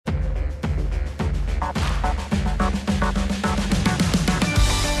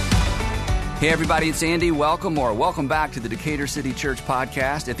Hey everybody, it's Andy. Welcome back to the Decatur City Church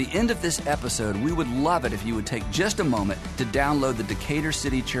podcast. At the end of this episode, we would love it if you would take just a moment to download the Decatur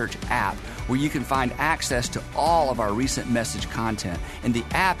City Church app, where you can find access to all of our recent message content. And the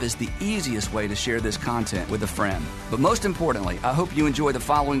app is the easiest way to share this content with a friend. But most importantly, I hope you enjoy the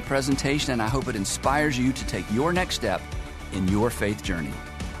following presentation, and I hope it inspires you to take your next step in your faith journey.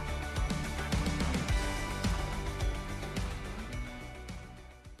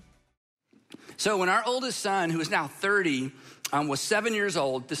 So when our oldest son, who is now 30, was 7 years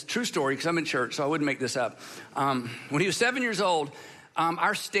old, this is a true story because I'm in church, so I wouldn't make this up. When he was 7 years old,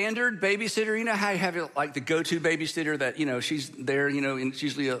 our standard babysitter, you know how you have like the go-to babysitter that, she's there, and it's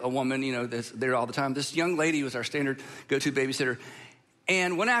usually a woman, that's there all the time. This young lady was our standard go-to babysitter.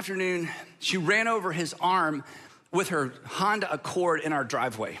 And one afternoon, she ran over his arm with her Honda Accord in our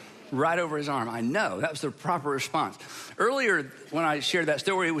driveway. Right over his arm. I know, that was the proper response. Earlier, when I shared that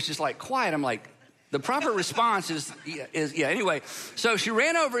story, it was just like quiet. I'm like, the proper response is anyway. So she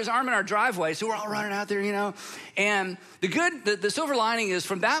ran over his arm in our driveway, so we're all running out there, And the silver lining is,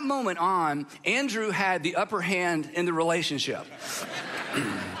 from that moment on, Andrew had the upper hand in the relationship.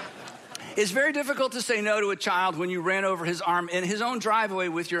 It's very difficult to say no to a child when you ran over his arm in his own driveway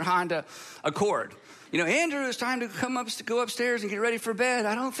with your Honda Accord. Andrew, it's time to go upstairs and get ready for bed.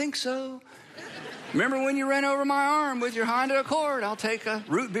 I don't think so. Remember when you ran over my arm with your Honda Accord? I'll take a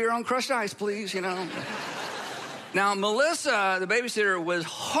root beer on crushed ice, please, Now, Melissa, the babysitter, was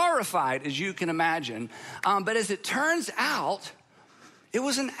horrified, as you can imagine. But as it turns out, it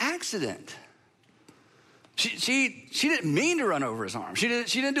was an accident. She didn't mean to run over his arm. She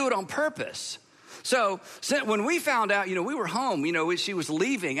didn't do it on purpose. So when we found out, we were home, she was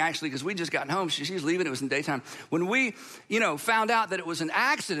leaving actually, because we just gotten home. She was leaving, it was in daytime. When we, found out that it was an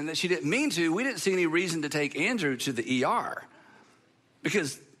accident, that she didn't mean to, we didn't see any reason to take Andrew to the ER.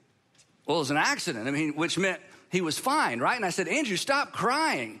 Because, it was an accident, which meant he was fine, right? And I said, Andrew, stop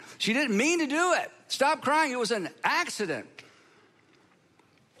crying. She didn't mean to do it. Stop crying, it was an accident.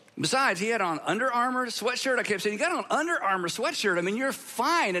 Besides, he had on Under Armour sweatshirt. I kept saying, you got on Under Armour sweatshirt. You're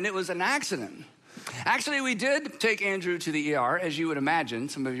fine, and it was an accident. Actually, we did take Andrew to the ER, as you would imagine.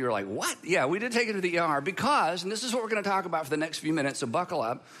 Some of you are like, what? Yeah, we did take him to the ER because, and this is what we're going to talk about for the next few minutes, so buckle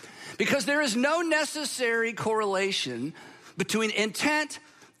up, because there is no necessary correlation between intent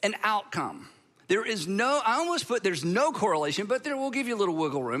and outcome. There's no correlation, but we'll give you a little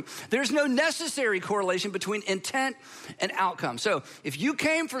wiggle room. There's no necessary correlation between intent and outcome. So if you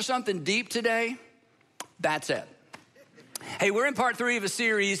came for something deep today, that's it. Hey, we're in part 3 of a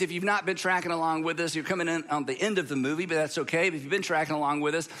series. If you've not been tracking along with us, you're coming in on the end of the movie, but that's okay. If you've been tracking along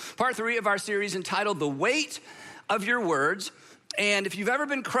with us, part 3 of our series entitled The Weight of Your Words. And if you've ever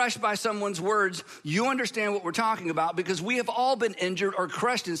been crushed by someone's words, you understand what we're talking about, because we have all been injured or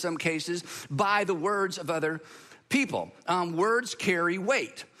crushed in some cases by the words of other people. Words carry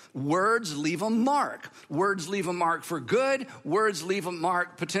weight. Words leave a mark. Words leave a mark for good. Words leave a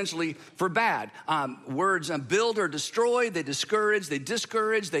mark potentially for bad. Words build or destroy. They discourage. They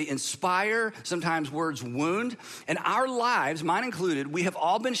discourage. They inspire. Sometimes words wound. And our lives, mine included, we have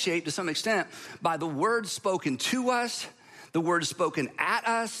all been shaped to some extent by the words spoken to us, the words spoken at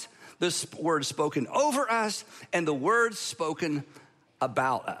us, the words spoken over us, and the words spoken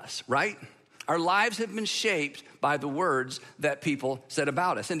about us, right? Our lives have been shaped by the words that people said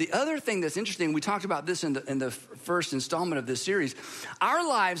about us. And the other thing that's interesting, we talked about this in the first installment of this series, our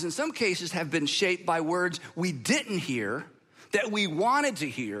lives in some cases have been shaped by words we didn't hear, that we wanted to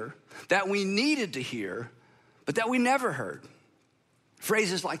hear, that we needed to hear, but that we never heard.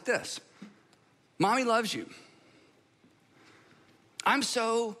 Phrases like this: Mommy loves you. I'm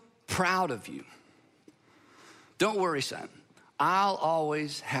so proud of you. Don't worry, son. I'll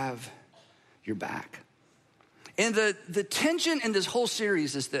always have your back. And the tension in this whole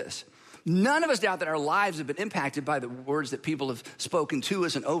series is this: none of us doubt that our lives have been impacted by the words that people have spoken to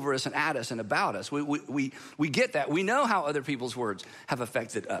us and over us and at us and about us. We get that. We know how other people's words have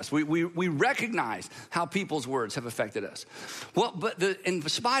affected us. We recognize how people's words have affected us. Well, but in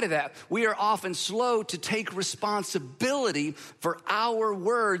spite of that, we are often slow to take responsibility for our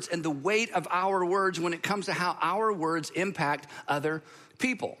words and the weight of our words when it comes to how our words impact other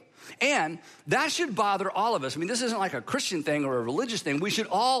people. And that should bother all of us. This isn't like a Christian thing or a religious thing. We should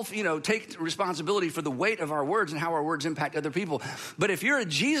all, take responsibility for the weight of our words and how our words impact other people. But if you're a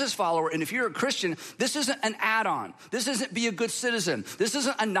Jesus follower and if you're a Christian, this isn't an add-on. This isn't be a good citizen. This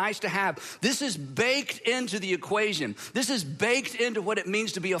isn't a nice to have. This is baked into the equation. This is baked into what it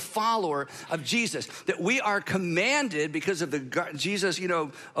means to be a follower of Jesus. That we are commanded because of the Jesus,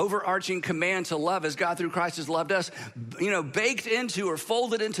 overarching command to love as God through Christ has loved us, baked into or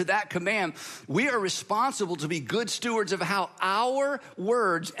folded into that command, we are responsible to be good stewards of how our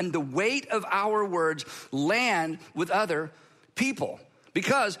words and the weight of our words land with other people.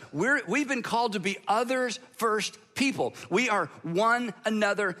 Because we've been called to be others first people. We are one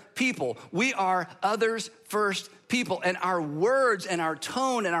another people. We are others first people. And our words and our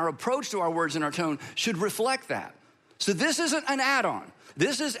tone and our approach to our words and our tone should reflect that. So this isn't an add-on.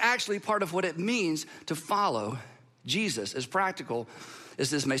 This is actually part of what it means to follow Jesus, as practical as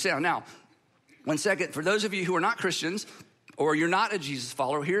this may sound. Now, one second, for those of you who are not Christians or you're not a Jesus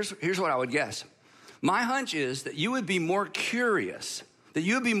follower, here's what I would guess. My hunch is that you would be more curious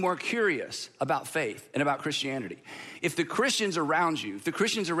about faith and about Christianity if the Christians around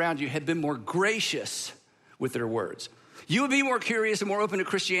you had been more gracious with their words. You would be more curious and more open to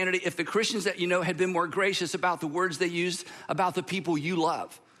Christianity if the Christians that you know had been more gracious about the words they used about the people you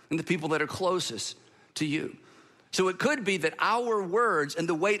love and the people that are closest to you. So it could be that our words and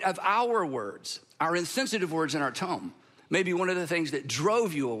the weight of our words, our insensitive words and our tone, may be one of the things that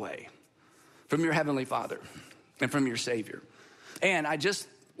drove you away from your Heavenly Father and from your Savior. And I just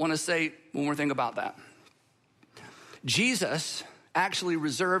want to say one more thing about that. Jesus actually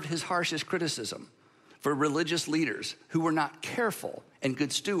reserved his harshest criticism for religious leaders who were not careful and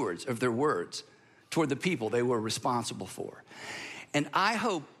good stewards of their words toward the people they were responsible for. And I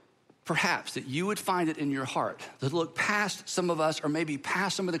hope perhaps that you would find it in your heart to look past some of us, or maybe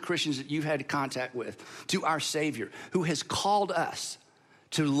past some of the Christians that you've had contact with, to our Savior, who has called us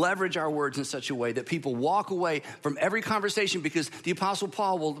to leverage our words in such a way that people walk away from every conversation, because the Apostle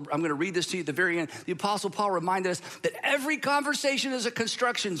Paul I'm gonna read this to you at the very end. The Apostle Paul reminded us that every conversation is a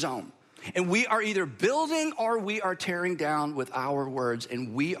construction zone. And we are either building or we are tearing down with our words,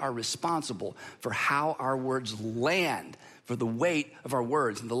 and we are responsible for how our words land, for the weight of our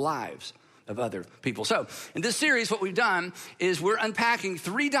words in the lives of other people. So in this series, what we've done is we're unpacking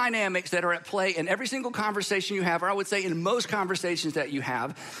 3 dynamics that are at play in every single conversation you have, or I would say in most conversations that you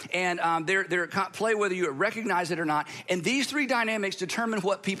have. And they're at play whether you recognize it or not. And these 3 dynamics determine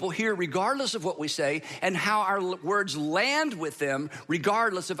what people hear regardless of what we say, and how our words land with them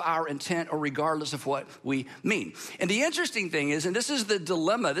regardless of our intent or regardless of what we mean. And the interesting thing is, and this is the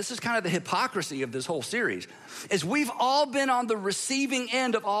dilemma, this is kind of the hypocrisy of this whole series, is we've all been on the receiving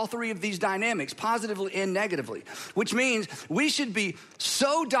end of all 3 of these dynamics, positively and negatively, which means we should be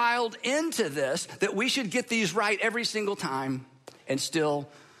so dialed into this that we should get these right every single time, and still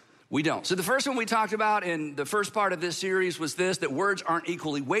we don't. So the first one we talked about in the first part of this series was this: that words aren't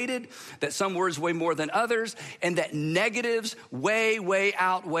equally weighted, that some words weigh more than others, and that negatives way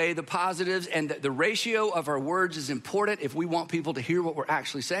outweigh the positives, and that the ratio of our words is important if we want people to hear what we're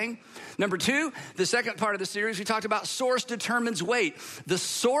actually saying. Number 2, the second part of the series, we talked about source determines weight. The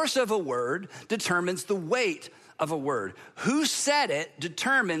source of a word determines the weight of a word. Who said it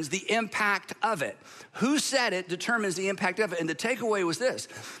determines the impact of it. Who said it determines the impact of it. And the takeaway was this: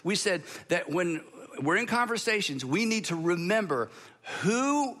 we said that when we're in conversations, we need to remember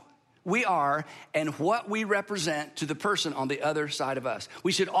who we are and what we represent to the person on the other side of us.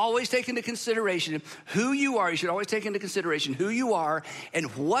 We should always take into consideration who you are. You should always take into consideration who you are and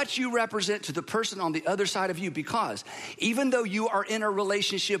what you represent to the person on the other side of you, because even though you are in a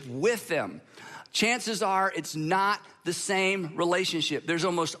relationship with them, chances are it's not the same relationship. There's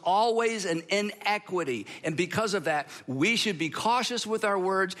almost always an inequity. And because of that, we should be cautious with our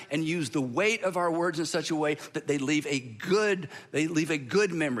words and use the weight of our words in such a way that they leave a good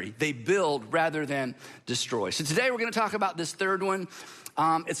memory. They build rather than destroy. So today we're going to talk about this third one.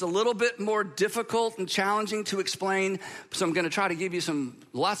 It's a little bit more difficult and challenging to explain, so I'm going to try to give you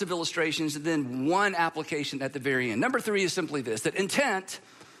lots of illustrations and then one application at the very end. Number 3 is simply this: that intent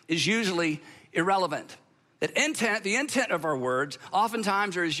is usually irrelevant. That the intent of our words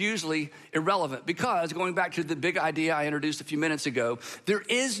oftentimes is usually irrelevant, because, going back to the big idea I introduced a few minutes ago, there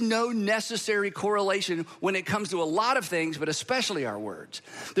is no necessary correlation when it comes to a lot of things, but especially our words.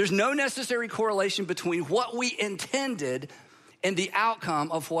 There's no necessary correlation between what we intended and the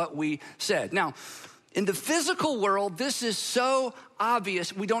outcome of what we said. Now, in the physical world, this is so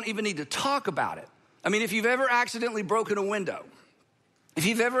obvious we don't even need to talk about it. I mean, if you've ever accidentally broken a window, if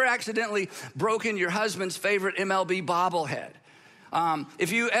you've ever accidentally broken your husband's favorite MLB bobblehead,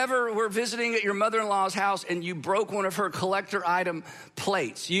 if you ever were visiting at your mother-in-law's house and you broke one of her collector item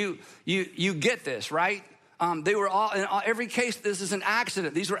plates, you get this, right? They were all, in every case, this is an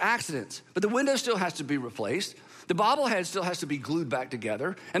accident. These were accidents. But the window still has to be replaced. The bobblehead still has to be glued back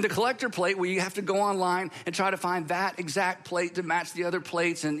together. And the collector plate, where you have to go online and try to find that exact plate to match the other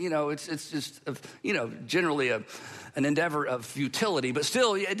plates. And, it's just, generally an endeavor of futility. But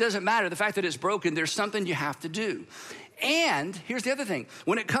still, it doesn't matter. The fact that it's broken, there's something you have to do. And here's the other thing.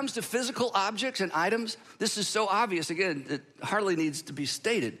 When it comes to physical objects and items, this is so obvious. Again, it hardly needs to be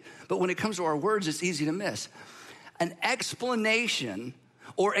stated. But when it comes to our words, it's easy to miss. An explanation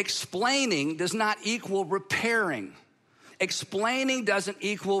or explaining does not equal repairing. Explaining doesn't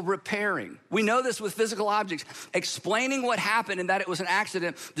equal repairing. We know this with physical objects. Explaining what happened and that it was an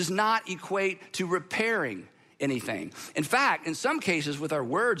accident does not equate to repairing anything. In fact, in some cases with our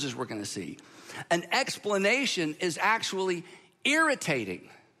words, as we're going to see, an explanation is actually irritating.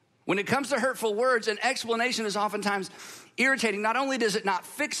 When it comes to hurtful words, an explanation is oftentimes irritating. Not only does it not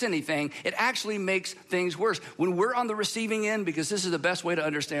fix anything, it actually makes things worse. When we're on the receiving end, because this is the best way to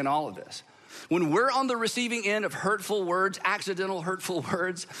understand all of this, when we're on the receiving end of hurtful words, accidental hurtful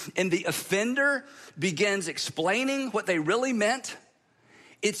words, and the offender begins explaining what they really meant,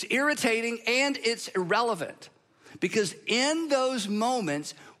 it's irritating and it's irrelevant. Because in those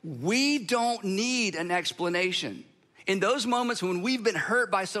moments, we don't need an explanation. In those moments when we've been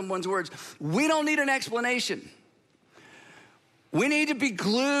hurt by someone's words, we don't need an explanation. We need to be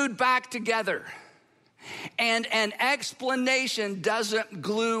glued back together. And an explanation doesn't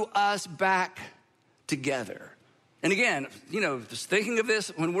glue us back together. And again, just thinking of this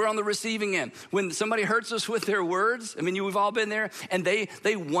when we're on the receiving end, when somebody hurts us with their words, we've all been there, and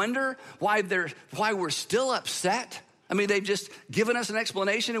they wonder why we're still upset. They've just given us an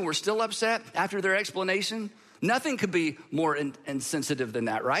explanation and we're still upset after their explanation. Nothing could be more insensitive than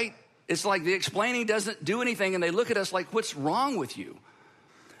that, right? It's like the explaining doesn't do anything and they look at us like, what's wrong with you?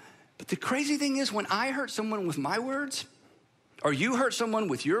 But the crazy thing is when I hurt someone with my words, or you hurt someone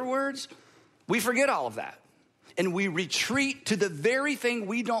with your words, we forget all of that. And we retreat to the very thing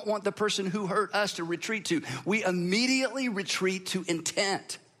we don't want the person who hurt us to retreat to. We immediately retreat to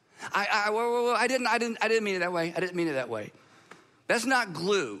intent. I didn't mean it that way. I didn't mean it that way. That's not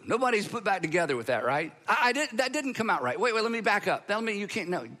glue. Nobody's put back together with that, right? That didn't come out right. Wait, let me back up. You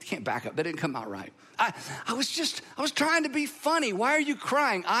can't back up. That didn't come out right. I was trying to be funny. Why are you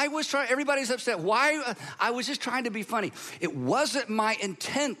crying? Everybody's upset. Why? I was just trying to be funny. It wasn't my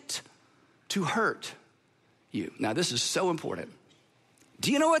intent to hurt you. Now, this is so important.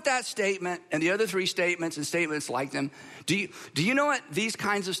 Do you know what that statement and the other three statements and statements like them, do you know what these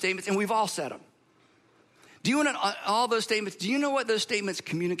kinds of statements, and we've all said them. Do you know all those statements? Do you know what those statements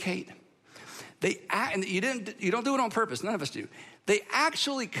communicate? And you don't do it on purpose. None of us do. They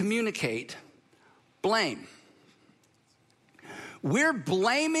actually communicate blame. We're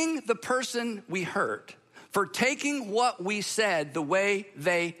blaming the person we hurt for taking what we said the way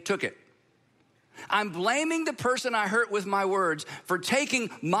they took it. I'm blaming the person I hurt with my words for taking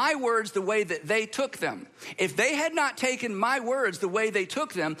my words the way that they took them. If they had not taken my words the way they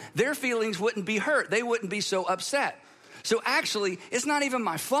took them, their feelings wouldn't be hurt. They wouldn't be so upset. So actually, it's not even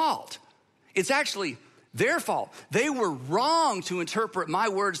my fault. It's actually their fault. They were wrong to interpret my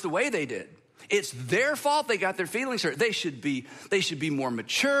words the way they did. It's their fault they got their feelings hurt. They should be more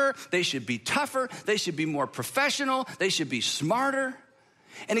mature. They should be tougher. They should be more professional. They should be smarter.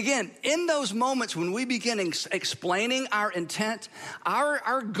 And again, in those moments when we begin explaining our intent,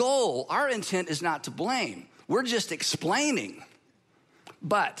 our goal, our intent is not to blame. We're just explaining.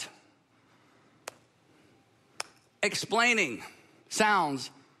 But explaining sounds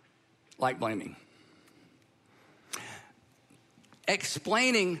like blaming.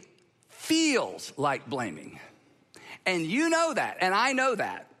 Explaining feels like blaming. And you know that, and I know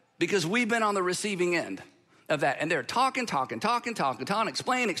that, because we've been on the receiving end of that. And they're talking,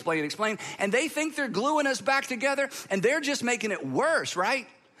 explain. And they think they're gluing us back together, and they're just making it worse, right?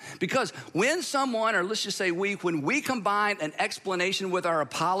 Because when someone, or let's just say when we combine an explanation with our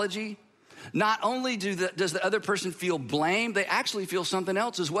apology, not only does the other person feel blame, they actually feel something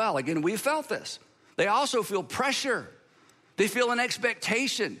else as well. Again, we've felt this. They also feel pressure. They feel an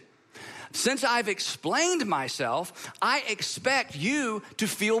expectation. Since I've explained myself, I expect you to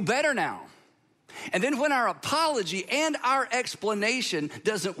feel better now. And then when our apology and our explanation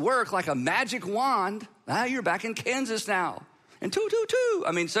doesn't work like a magic wand, you're back in Kansas now. And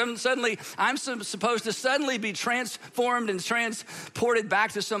suddenly I'm supposed to suddenly be transformed and transported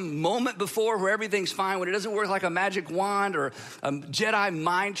back to some moment before where everything's fine, when it doesn't work like a magic wand or a Jedi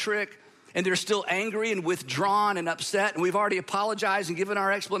mind trick. And they're still angry and withdrawn and upset, and we've already apologized and given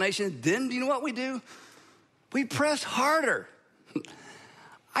our explanation. Then do you know what we do? We press harder.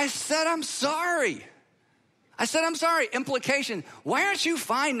 I said, I'm sorry. Implication, why aren't you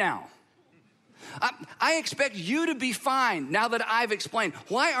fine now? I expect you to be fine now that I've explained.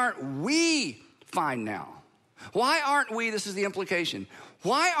 Why aren't we fine now? Why aren't we, this is the implication,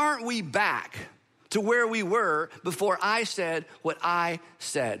 why aren't we back to where we were before I said what I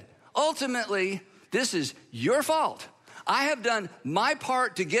said? Ultimately, this is your fault. I have done my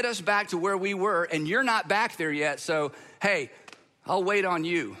part to get us back to where we were, and you're not back there yet. So, hey, I'll wait on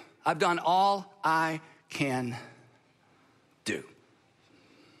you. I've done all I can do.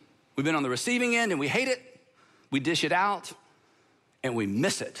 We've been on the receiving end and we hate it. We dish it out and we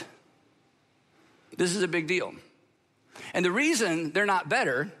miss it. This is a big deal. And the reason they're not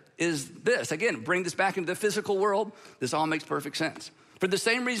better is this. Again, bring this back into the physical world. This all makes perfect sense. For the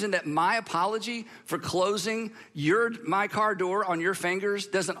same reason that my apology for closing my car door on your fingers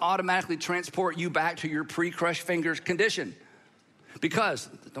doesn't automatically transport you back to your pre-crushed fingers condition. Because,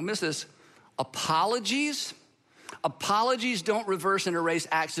 don't miss this, apologies don't reverse and erase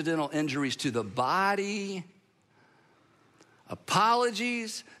accidental injuries to the body.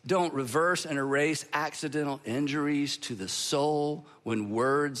 Apologies don't reverse and erase accidental injuries to the soul when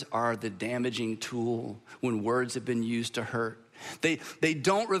words are the damaging tool, when words have been used to hurt. They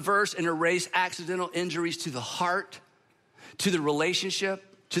don't reverse and erase accidental injuries to the heart, to the relationship,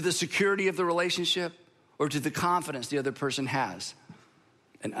 to the security of the relationship, or to the confidence the other person has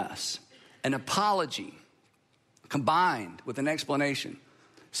in us. An apology combined with an explanation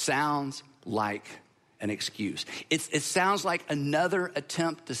sounds like an excuse. It sounds like another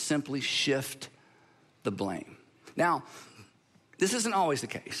attempt to simply shift the blame. Now, this isn't always the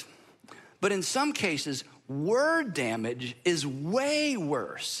case, but in some cases, word damage is way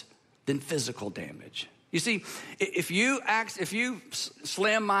worse than physical damage. You see, if you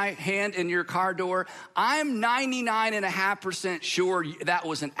slam my hand in your car door, I'm 99.5% sure that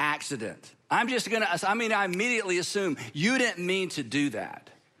was an accident. I immediately assume you didn't mean to do that.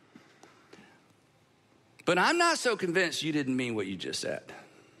 But I'm not so convinced you didn't mean what you just said.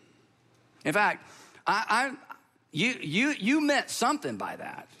 In fact, you meant something by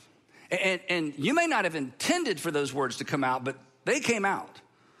that. And you may not have intended for those words to come out, but they came out.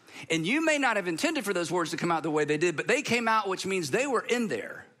 And you may not have intended for those words to come out the way they did, but they came out, which means they were in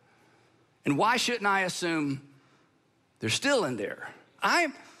there. And why shouldn't I assume they're still in there?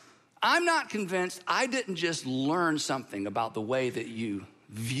 I'm not convinced I didn't just learn something about the way that you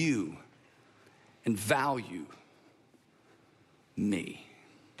view and value me.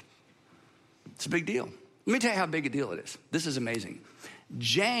 It's a big deal. Let me tell you how big a deal it is. This is amazing.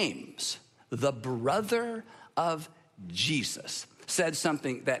 James, the brother of Jesus, said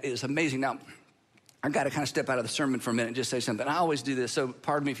something that is amazing. Now, I've got to kind of step out of the sermon for a minute and just say something. I always do this, so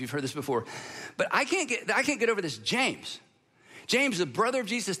pardon me if you've heard this before. But I can't get over this. James, the brother of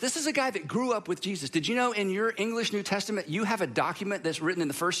Jesus, this is a guy that grew up with Jesus. Did you know in your English New Testament, you have a document that's written in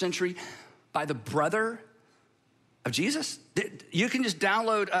the first century by the brother of Jesus? You can just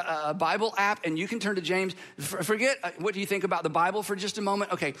download a Bible app and you can turn to James. Forget what do you think about the Bible for just a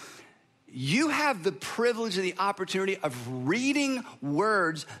moment. Okay, you have the privilege and the opportunity of reading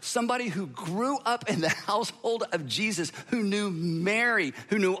words, somebody who grew up in the household of Jesus, who knew Mary,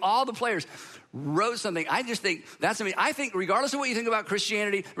 who knew all the players, wrote something. I just think that's amazing. I think regardless of what you think about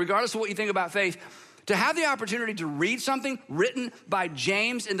Christianity, regardless of what you think about faith, to have the opportunity to read something written by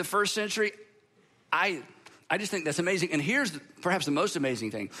James in the first century, I just think that's amazing. And here's perhaps the most amazing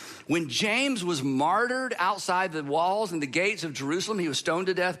thing. When James was martyred outside the walls and the gates of Jerusalem, he was stoned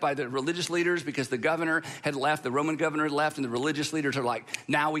to death by the religious leaders because the governor had left, the Roman governor had left, and the religious leaders are like,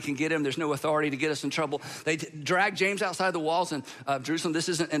 now we can get him. There's no authority to get us in trouble. They dragged James outside the walls of Jerusalem. This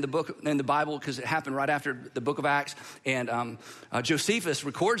isn't in the Bible because it happened right after the book of Acts. And Josephus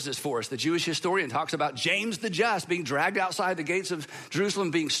records this for us. The Jewish historian talks about James the Just being dragged outside the gates of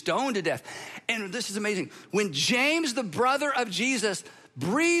Jerusalem, being stoned to death. And this is amazing. When James, the brother of Jesus,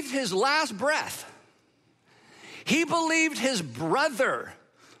 breathed his last breath, he believed his brother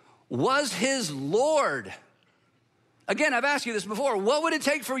was his Lord. Again, I've asked you this before. What would it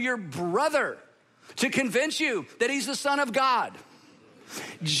take for your brother to convince you that he's the Son of God?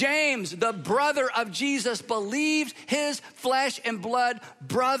 James, the brother of Jesus, believed his flesh and blood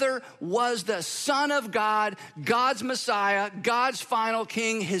brother was the Son of God, God's Messiah, God's final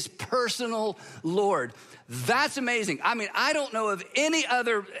King, his personal Lord. That's amazing. I mean, I don't know of any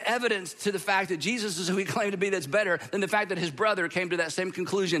other evidence to the fact that Jesus is who he claimed to be that's better than the fact that his brother came to that same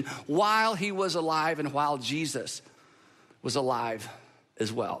conclusion while he was alive and while Jesus was alive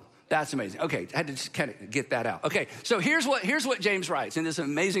as well. That's amazing. Okay, I had to just kind of get that out. Okay, so here's what James writes in this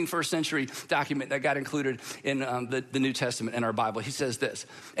amazing first century document that got included in the New Testament in our Bible. He says this,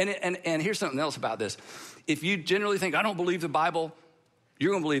 and here's something else about this. If you generally think, I don't believe the Bible,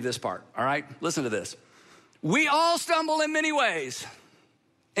 you're gonna believe this part, all right? Listen to this. We all stumble in many ways.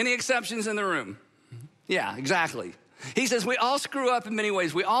 Any exceptions in the room? Yeah, exactly. He says we all screw up in many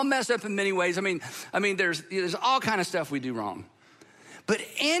ways. We all mess up in many ways. I mean, there's all kind of stuff we do wrong. But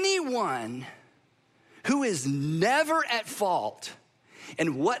anyone who is never at fault,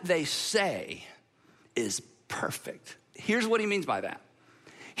 and what they say is perfect. Here's what he means by that.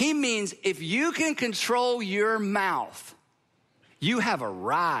 He means if you can control your mouth, you have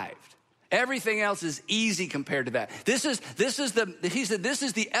arrived. Everything else is easy compared to that. He said this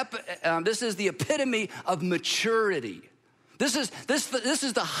is the epitome of maturity. This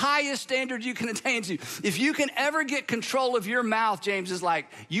is the highest standard you can attain to. If you can ever get control of your mouth, James is like,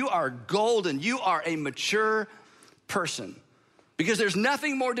 you are golden. You are a mature person. Because there's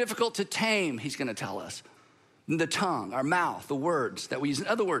nothing more difficult to tame, he's gonna tell us, than the tongue, our mouth, the words that we use. In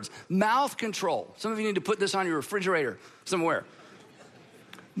other words, mouth control. Some of you need to put this on your refrigerator somewhere.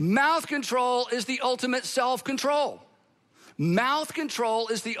 Mouth control is the ultimate self-control. Mouth control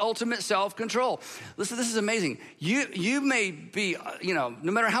is the ultimate self-control. Listen, this is amazing. You may be, no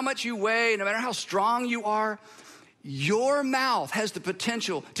matter how much you weigh, no matter how strong you are, your mouth has the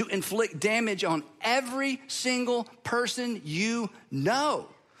potential to inflict damage on every single person you know.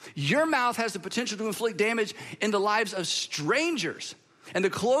 Your mouth has the potential to inflict damage in the lives of strangers. And the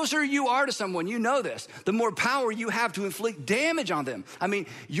closer you are to someone, you know this, the more power you have to inflict damage on them. I mean,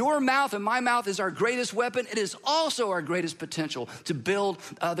 your mouth and my mouth is our greatest weapon. It is also our greatest potential to build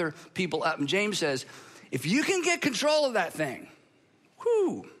other people up. And James says, if you can get control of that thing,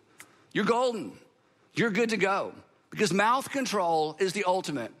 you're golden. You're good to go. Because mouth control is the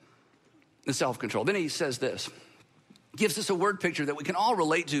ultimate in self-control. Then he says this. Gives us a word picture that we can all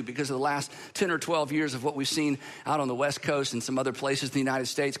relate to because of the last 10 or 12 years of what we've seen out on the West Coast and some other places in the United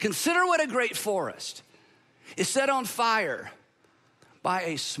States. Consider what a great forest is set on fire by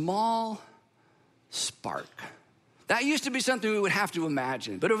a small spark. That used to be something we would have to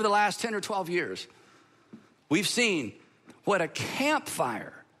imagine. But over the last 10 or 12 years, we've seen what a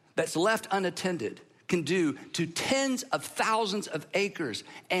campfire that's left unattended can do to tens of thousands of acres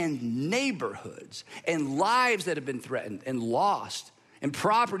and neighborhoods and lives that have been threatened and lost and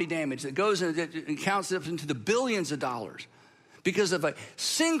property damage that goes and counts up into the billions of dollars because of a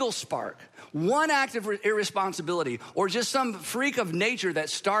single spark, one act of irresponsibility, or just some freak of nature that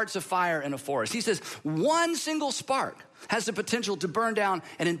starts a fire in a forest. He says one single spark has the potential to burn down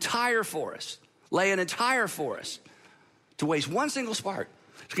an entire forest, lay an entire forest to waste. One single spark.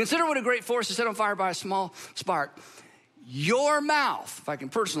 Consider what a great forest is set on fire by a small spark. Your mouth, if I can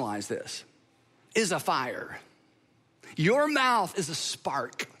personalize this, is a fire. Your mouth is a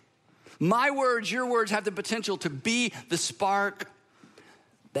spark. My words, your words have the potential to be the spark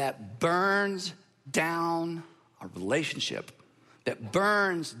that burns down a relationship, that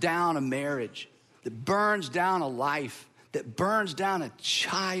burns down a marriage, that burns down a life, that burns down a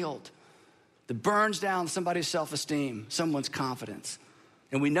child, that burns down somebody's self-esteem, someone's confidence.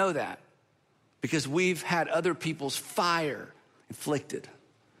 And we know that because we've had other people's fire inflicted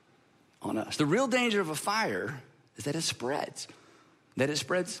on us. The real danger of a fire is that it spreads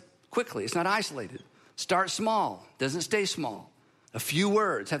quickly. It's not isolated. Starts small, doesn't stay small. A few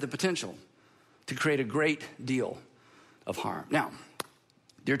words have the potential to create a great deal of harm. Now,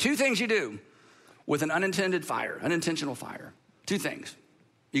 there are two things you do with an unintentional fire. Two things.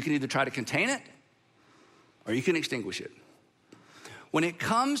 You can either try to contain it or you can extinguish it. When it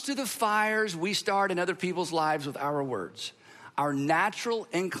comes to the fires we start in other people's lives with our words, our natural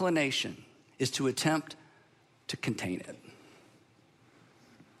inclination is to attempt to contain it.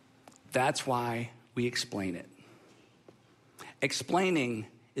 That's why we explain it. Explaining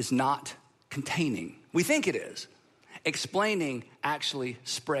is not containing. We think it is. Explaining actually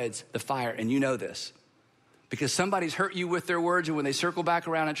spreads the fire, and you know this. Because somebody's hurt you with their words, and when they circle back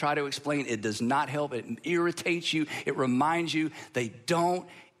around and try to explain, it does not help. It irritates you. It reminds you they don't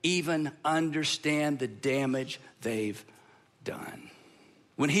even understand the damage they've done.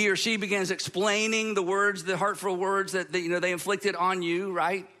 When he or she begins explaining the words, the hurtful words that they inflicted on you,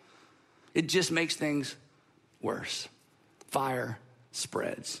 right? It just makes things worse. Fire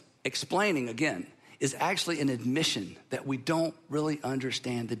spreads. Explaining, again, is actually an admission that we don't really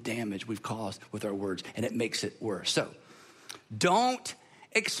understand the damage we've caused with our words, and it makes it worse. So, don't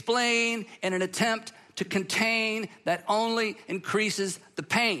explain in an attempt to contain that only increases the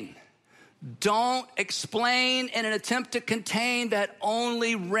pain. Don't explain in an attempt to contain that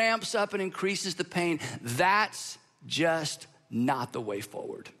only ramps up and increases the pain. That's just not the way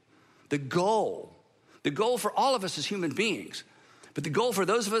forward. The goal for all of us as human beings, but the goal for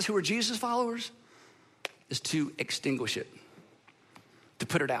those of us who are Jesus followers, is to extinguish it, to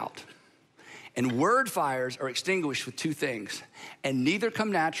put it out. And word fires are extinguished with two things, and neither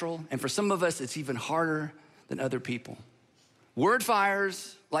come natural, and for some of us, it's even harder than other people. Word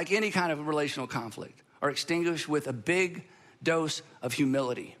fires, like any kind of relational conflict, are extinguished with a big dose of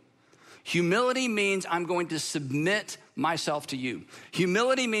humility. Humility means I'm going to submit myself to you.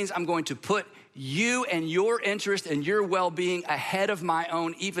 Humility means I'm going to put you and your interest and your well-being ahead of my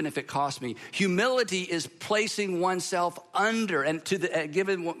own, even if it costs me. Humility is placing oneself under and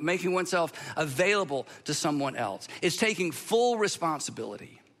making oneself available to someone else. It's taking full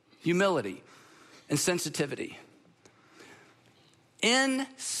responsibility, humility, and sensitivity.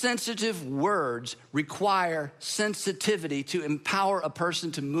 Insensitive words require sensitivity to empower a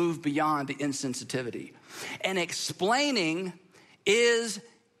person to move beyond the insensitivity. And explaining is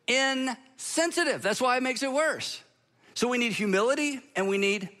insensitive. That's why it makes it worse. So we need humility and we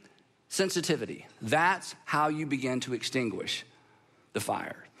need sensitivity. That's how you begin to extinguish the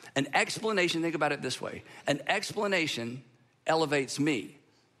fire. An explanation, think about it this way. An explanation elevates me.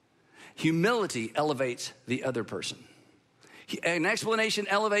 Humility elevates the other person. An explanation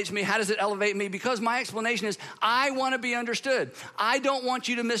elevates me. How does it elevate me? Because my explanation is, I want to be understood. I don't want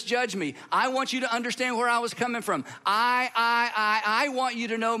you to misjudge me. I want you to understand where I was coming from. I want you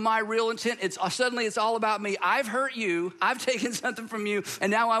to know my real intent. Suddenly it's all about me. I've hurt you. I've taken something from you.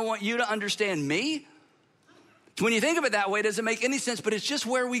 And now I want you to understand me. When you think of it that way, it doesn't make any sense, but it's just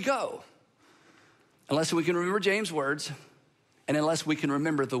where we go. Unless we can remember James' words and unless we can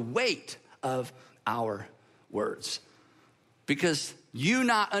remember the weight of our words. Because you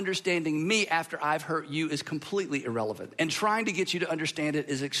not understanding me after I've hurt you is completely irrelevant. And trying to get you to understand it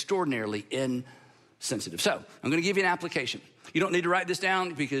is extraordinarily insensitive. So I'm going to give you an application. You don't need to write this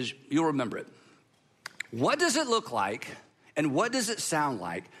down because you'll remember it. What does it look like and what does it sound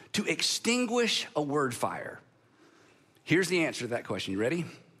like to extinguish a word fire? Here's the answer to that question. You ready?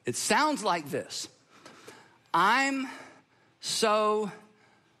 It sounds like this. I'm so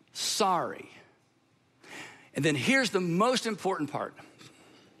sorry. And then here's the most important part.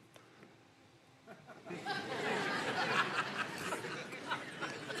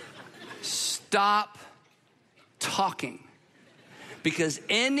 Stop talking. Because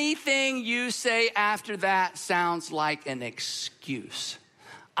anything you say after that sounds like an excuse.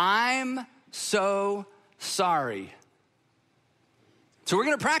 I'm so sorry. So we're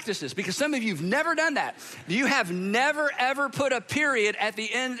going to practice this because some of you have never done that. You have never, ever put a period at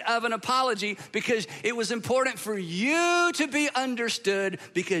the end of an apology because it was important for you to be understood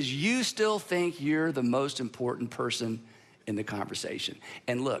because you still think you're the most important person in the conversation.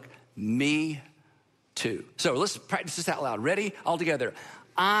 And look, me too. So let's practice this out loud. Ready? All together.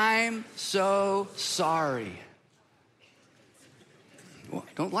 I'm so sorry. Well,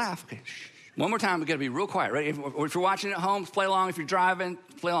 don't laugh. Okay. Shh. One more time, we got to be real quiet. Ready? If you're watching at home, play along. If you're driving,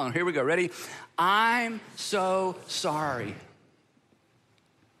 play along. Here we go. Ready? I'm so sorry.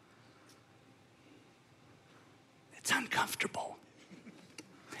 It's uncomfortable.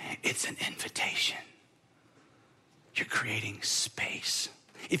 It's an invitation. You're creating space.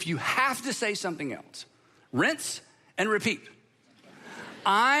 If you have to say something else, rinse and repeat.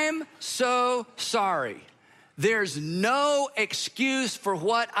 I'm so sorry. There's no excuse for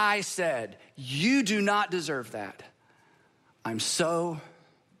what I said. You do not deserve that. I'm so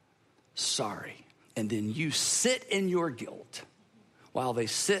sorry. And then you sit in your guilt while they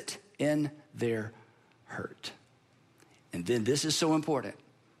sit in their hurt. And then this is so important.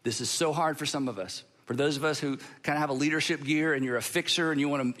 This is so hard for some of us. For those of us who kind of have a leadership gear and you're a fixer and you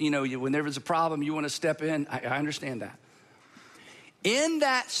want to, when there's a problem, you want to step in. I understand that. In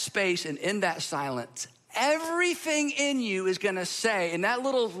that space and in that silence, everything in you is going to say, and that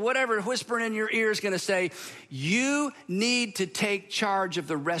little whatever whispering in your ear is going to say, you need to take charge of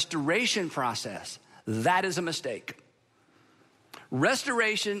the restoration process. That is a mistake.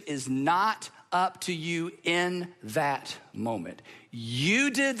 Restoration is not up to you in that moment. You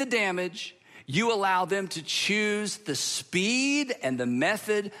did the damage. You allow them to choose the speed and the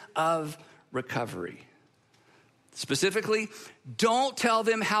method of recovery. Specifically, don't tell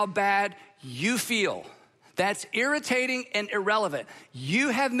them how bad you feel. That's irritating and irrelevant. You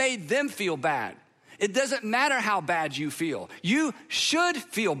have made them feel bad. It doesn't matter how bad you feel. You should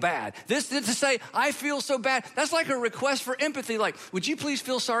feel bad. This to say, I feel so bad, that's like a request for empathy. Like, would you please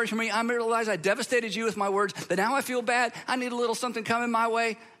feel sorry for me? I realize I devastated you with my words, but now I feel bad. I need a little something coming my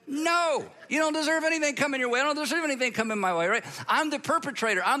way. No, you don't deserve anything coming your way. I don't deserve anything coming my way, right? I'm the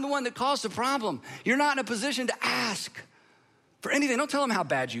perpetrator. I'm the one that caused the problem. You're not in a position to ask for anything. Don't tell them how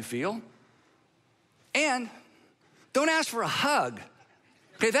bad you feel. And don't ask for a hug.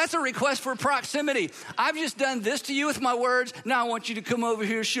 Okay, that's a request for proximity. I've just done this to you with my words. Now I want you to come over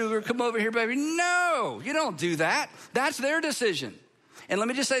here, sugar. Come over here, baby. No, you don't do that. That's their decision. And let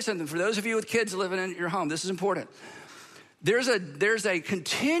me just say something. For those of you with kids living in your home, this is important. There's a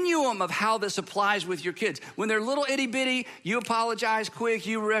continuum of how this applies with your kids. When they're little itty bitty, you apologize quick,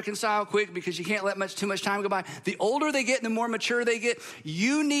 you reconcile quick because you can't let too much time go by. The older they get and the more mature they get,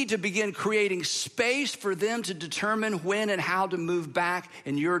 you need to begin creating space for them to determine when and how to move back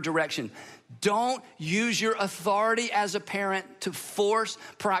in your direction. Don't use your authority as a parent to force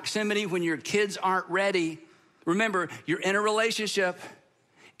proximity when your kids aren't ready. Remember, you're in a relationship.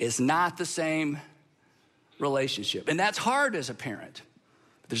 It's not the same relationship. And that's hard as a parent.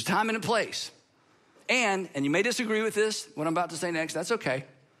 But there's a time and a place. And you may disagree with this, what I'm about to say next, that's okay.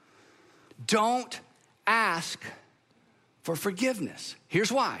 Don't ask for forgiveness.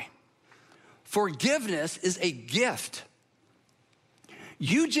 Here's why. Forgiveness is a gift.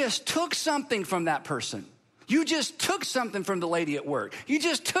 You just took something from that person. You just took something from the lady at work. You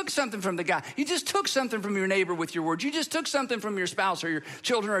just took something from the guy. You just took something from your neighbor with your words. You just took something from your spouse or your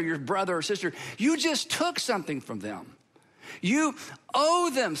children or your brother or sister. You just took something from them. You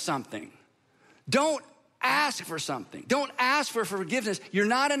owe them something. Don't ask for something. Don't ask for forgiveness. You're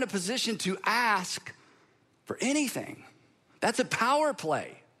not in a position to ask for anything. That's a power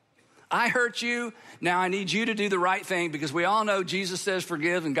play. I hurt you, now I need you to do the right thing because we all know Jesus says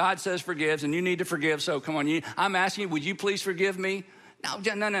forgive and God says forgives and you need to forgive. So come on, I'm asking you, would you please forgive me? No.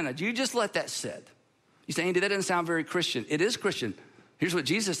 You just let that sit. You say, Andy, that doesn't sound very Christian. It is Christian. Here's what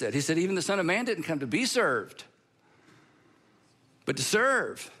Jesus said. He said, even the Son of Man didn't come to be served, but to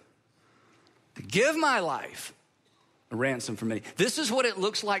serve, to give my life a ransom for many. This is what it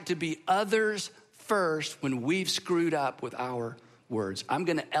looks like to be others first when we've screwed up with our words. I'm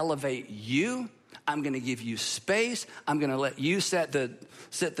going to elevate you. I'm going to give you space. I'm going to let you set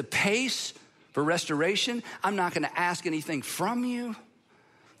the pace for restoration. I'm not going to ask anything from you.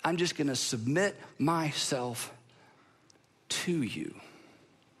 I'm just going to submit myself to you.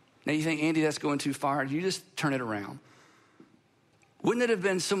 Now you think, Andy, that's going too far. You just turn it around. Wouldn't it have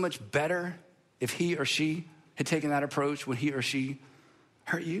been so much better if he or she had taken that approach when he or she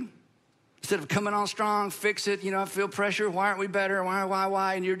hurt you? Instead of coming on strong, fix it, I feel pressure. Why aren't we better?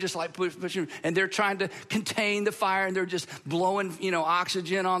 Why? And you're just like pushing, and they're trying to contain the fire and they're just blowing,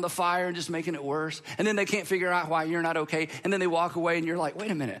 oxygen on the fire and just making it worse. And then they can't figure out why you're not okay. And then they walk away and you're like,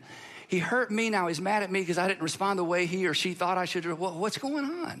 wait a minute. He hurt me, now he's mad at me because I didn't respond the way he or she thought I should. What's going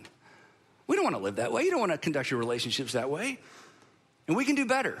on? We don't want to live that way. You don't want to conduct your relationships that way. And we can do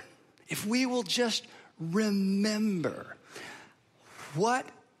better if we will just remember what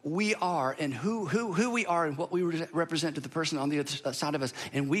we are and who we are and what we represent to the person on the other side of us.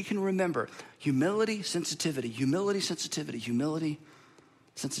 And we can remember humility, sensitivity, humility, sensitivity, humility,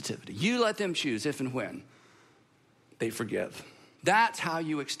 sensitivity. You let them choose if and when they forgive. That's how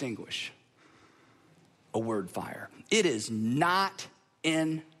you extinguish a word fire. It is not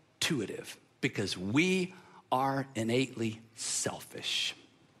intuitive because we are innately selfish.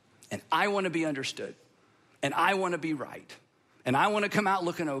 And I want to be understood. And I want to be right. And I want to come out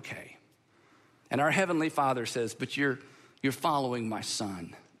looking okay. And our Heavenly Father says, but you're following my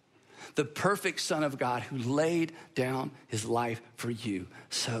Son, the perfect Son of God who laid down his life for you.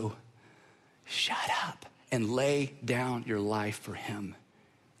 So shut up and lay down your life for him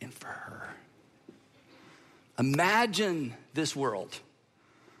and for her. Imagine this world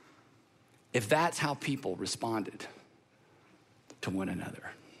if that's how people responded to one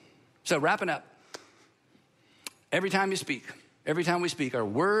another. So wrapping up, every time we speak, our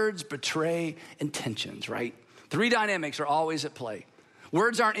words betray intentions, right? 3 dynamics are always at play.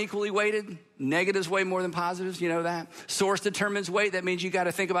 Words aren't equally weighted. Negatives weigh more than positives, you know that? Source determines weight. That means you got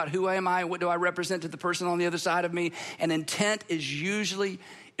to think about who am I and what do I represent to the person on the other side of me. And intent is usually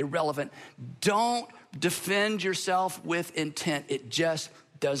irrelevant. Don't defend yourself with intent. It just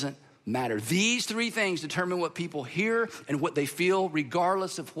doesn't matter. These 3 things determine what people hear and what they feel,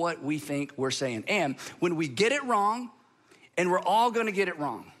 regardless of what we think we're saying. And when we get it wrong, and we're all going to get it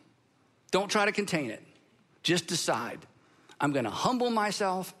wrong, don't try to contain it. Just decide, I'm going to humble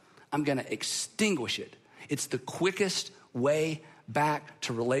myself. I'm going to extinguish it. It's the quickest way back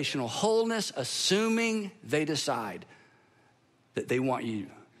to relational wholeness, assuming they decide that they want you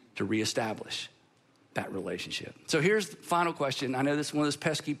to reestablish that relationship. So here's the final question. I know this is one of those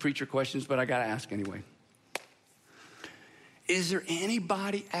pesky preacher questions, but I got to ask anyway. Is there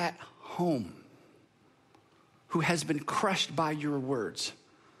anybody at home who has been crushed by your words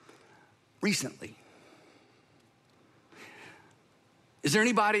recently? Is there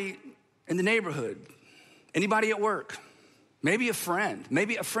anybody in the neighborhood, anybody at work, maybe a friend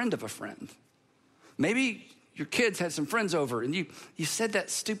of a friend? Maybe your kids had some friends over and you said that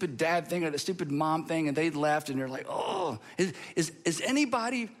stupid dad thing or that stupid mom thing and they left and you're like, oh, is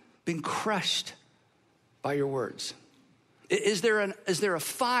anybody been crushed by your words? Is there a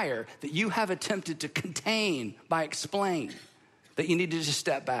fire that you have attempted to contain by explain that you need to just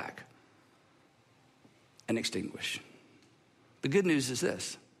step back and extinguish? The good news is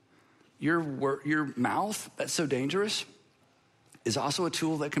this. Your mouth, that's so dangerous, is also a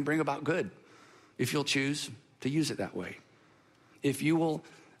tool that can bring about good if you'll choose to use it that way. If you will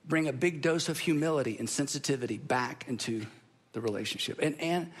bring a big dose of humility and sensitivity back into the relationship.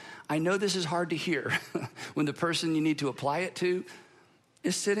 And I know this is hard to hear when the person you need to apply it to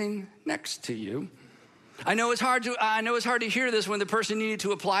is sitting next to you. I know it's hard to hear this when the person you need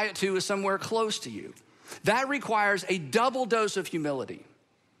to apply it to is somewhere close to you. That requires a double dose of humility.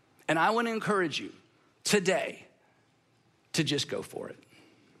 And I want to encourage you today to just go for it.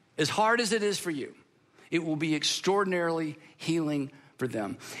 As hard as it is for you, it will be extraordinarily healing for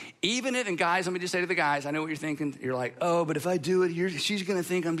them. Even if, and guys, let me just say to the guys, I know what you're thinking. You're like, oh, but if I do it, she's going to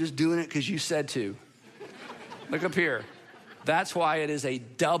think I'm just doing it because you said to. Look up here. That's why it is a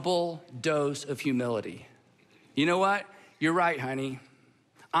double dose of humility. You know what? You're right, honey.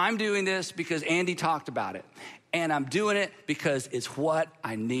 I'm doing this because Andy talked about it. And I'm doing it because it's what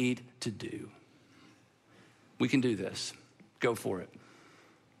I need to do. We can do this. Go for it.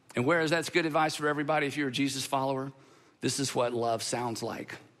 And whereas that's good advice for everybody, if you're a Jesus follower, this is what love sounds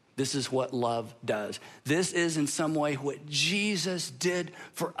like. This is what love does. This is in some way what Jesus did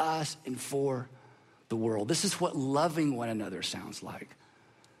for us and for the world. This is what loving one another sounds like.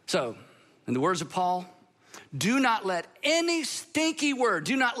 So, in the words of Paul, do not let any stinky word,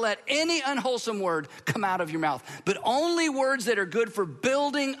 do not let any unwholesome word come out of your mouth, but only words that are good for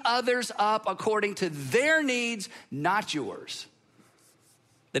building others up according to their needs, not yours,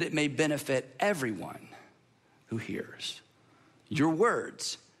 that it may benefit everyone who hears. Your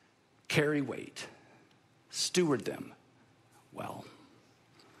words carry weight. Steward them well.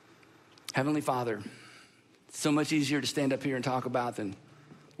 Heavenly Father, it's so much easier to stand up here and talk about than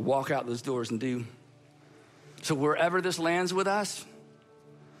walk out those doors and do. So wherever this lands with us,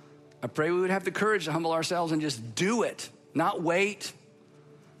 I pray we would have the courage to humble ourselves and just do it. Not wait,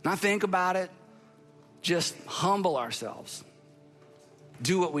 not think about it. Just humble ourselves.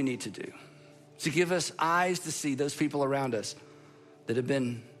 Do what we need to do. To give us eyes to see those people around us that have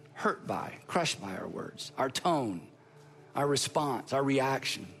been hurt by, crushed by our words, our tone, our response, our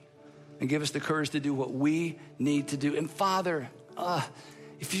reaction. And give us the courage to do what we need to do. And Father,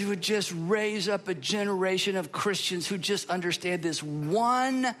 if you would just raise up a generation of Christians who just understand this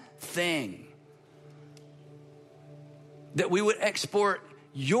one thing, that we would export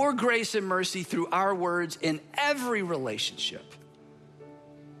your grace and mercy through our words in every relationship.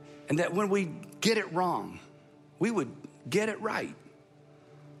 And that when we get it wrong, we would get it right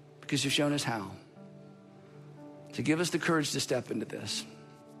because you've shown us how. So give us the courage to step into this.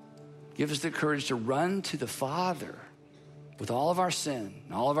 Give us the courage to run to the Father with all of our sin,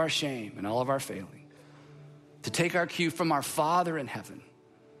 and all of our shame, and all of our failing, to take our cue from our Father in heaven,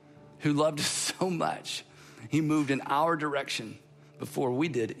 who loved us so much, he moved in our direction before we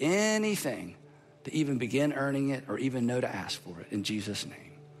did anything to even begin earning it or even know to ask for it. In Jesus'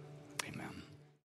 name.